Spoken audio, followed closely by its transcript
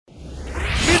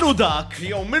Minu dak,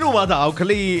 jew minu ma dawk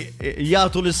li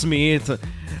jagħtu l-ismijiet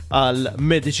għal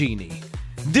mediċini.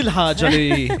 Dil-ħaġa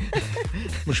li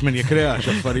mux min jikrea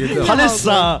xaffarijiet.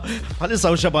 Bħalissa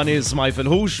u xabaniz ma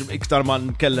jfilħux, iktar ma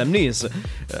nkellem nis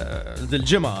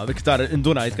dil-ġimma, iktar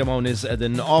indunajt kemm hawn nis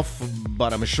edin off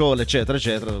barra mix-xogħol, eċetera,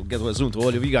 get well soon to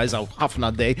all of you guys out ħafna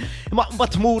d-dej. Ma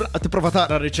tmur tipprova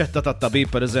taqra riċetta tat-tabib,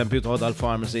 pereżempju, toħod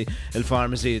għall-pharmacy,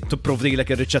 il-pharmacy tipprovdilek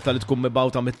ir-riċetta li tkun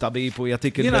mibgħuta mit-tabib u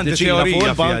jagħtik il-mediċina fuq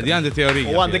il-bank. Għandi teorija.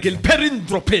 U għandek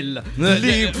il-perindropil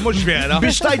li mhux vera.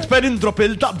 Biex tajt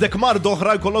perindropil taqbdek mar oħra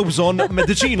jkollok bżonn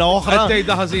mediċina oħra.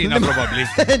 Tgħidha ħażina probabbli.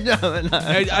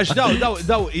 Għax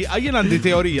daw jien għandi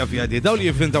teorija fiha di, daw li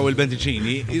jivvintaw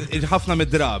il-mediċini, ħafna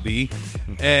mid-drabi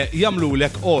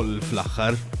jagħmlulek all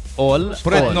fl-aħħar. All?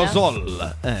 Prednozol,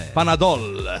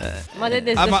 Panadol,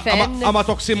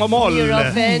 Amatoximomol.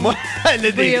 Ibuprofen.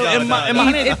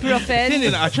 Tini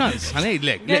ċans,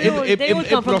 ħanejdlek. They all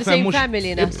come from the same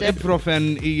family, naħseb.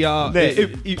 Ibuprofen hija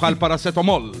bħal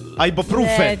paracetamol.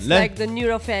 Ibuprofen. It's like the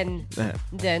Nurofen.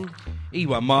 Then.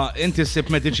 Iwa, ma inti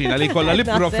ssib mediċina li kollha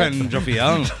l-ibuprofen ġo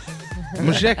fiha.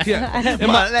 Mux jekk,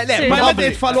 ma meta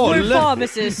jitfaw l-ol,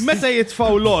 meta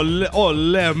jitfaw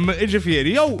l-ol,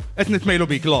 iġifieri, jow qed nitmejlu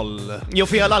bik l-ol. Jow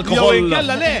fija l-alkohol. Jow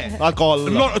kella le. Alkohol.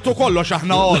 Norqtu kollox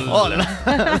aħna ol.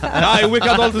 We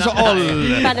got all this all.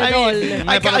 Panadol.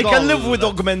 I can live with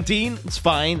augmentin, it's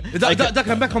fine. Da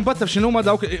kan bekk kombatta x'inhu ma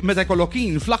dawk meta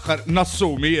jkollokin fl-aħħar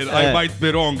nassumi I might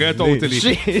be wrong totally.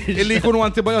 Illi jkunu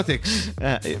antibiotics.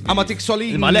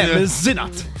 Amatixolin. Ma le,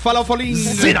 zinat. Falafolin.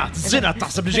 Zinat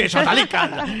taħseb li ġejx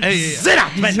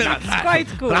Zirat menna!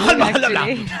 Quite cool.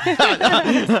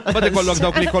 Bada kollok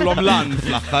dawk li kollom lan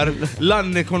fl-axħar. Lan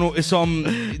ikunu isom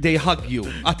they hug you.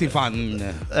 Atifan.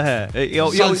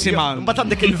 Salsiman. Bat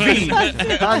għandek il-vin.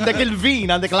 Għandek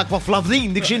il-vin, għandek l-akwa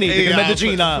flavin, dik xini,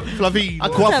 il-medicina. Flavin.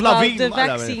 Akwa flavin. The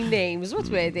vaccine names, what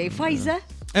were they? Pfizer?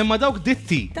 Emma dawk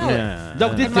ditti.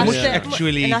 Dawk ditti mux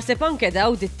actually. Naħseb anke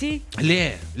daw ditti?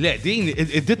 Le, din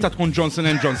id-ditta tkun Johnson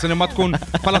 & Johnson imma tkun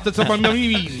pala t-tizzapan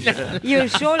You're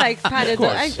sure like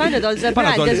Panadol? Panadol's a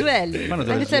brand as well.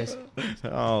 Panadol.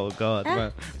 Oh God.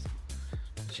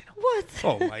 What?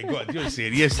 Oh my God, you're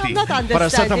serious. I'm not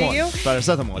understanding you.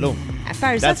 Paracetamol.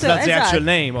 That's the actual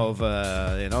name of,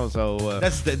 so...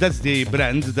 That's the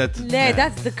brand that... No,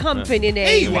 that's the company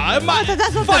name.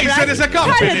 Pfizer is a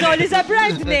company. Panadol is a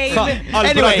brand name.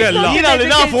 Anyway, jina li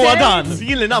nafu għadan.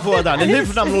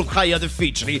 Il-nif namlu l-ħajja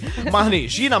diffiċli.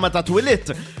 Maħnix, jina ma ta' twilit.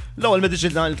 L-ewwel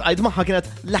mediċina li tqajd magħha kienet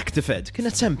Lactifed,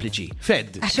 kienet sempliċi.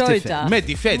 Fed. Xorta.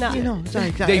 Medi fed.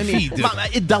 They feed. Ma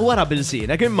iddawwara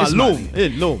bil-sienek, imma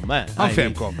l-lum.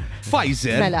 Għanfemkom.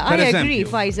 Pfizer, Mela, I agree,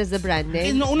 Pfizer is the brand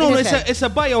name. No, it's a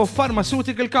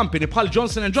biopharmaceutical company bħal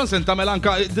Johnson & Johnson tamel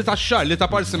anka dita xar li ta'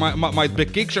 parsi ma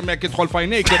jitbekkik xemmek jidħol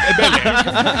fajnejk.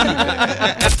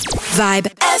 Vibe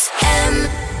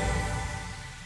FM.